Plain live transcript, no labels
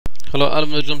Hello,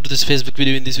 welcome to this Facebook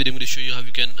video. In this video, I'm going to show you how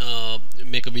you can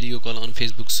make a video call on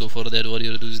Facebook. So for that, what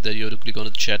you have to do is that you have to click on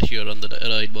the chat here on the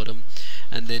right bottom,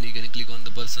 and then you can click on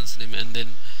the person's name, and then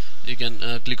you can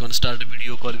click on start a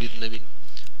video call with Naveen.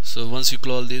 So once you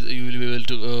call this, you will be able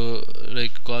to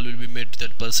call will be made to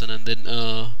that person, and then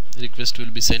request will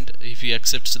be sent. If he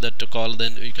accepts that call,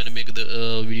 then you can make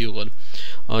the video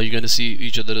call. You're gonna see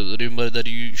each other. Remember that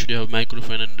you should have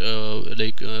microphone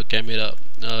and camera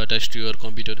attached to your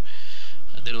computer,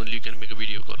 and then only you can make a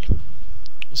video call.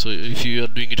 So if you are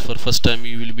doing it for first time,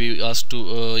 you will be asked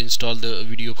to install the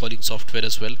video calling software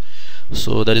as well.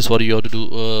 So that is what you have to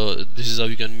do. This is how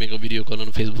you can make a video call on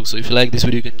Facebook. So if you like this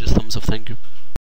video, you can just thumbs up. Thank you.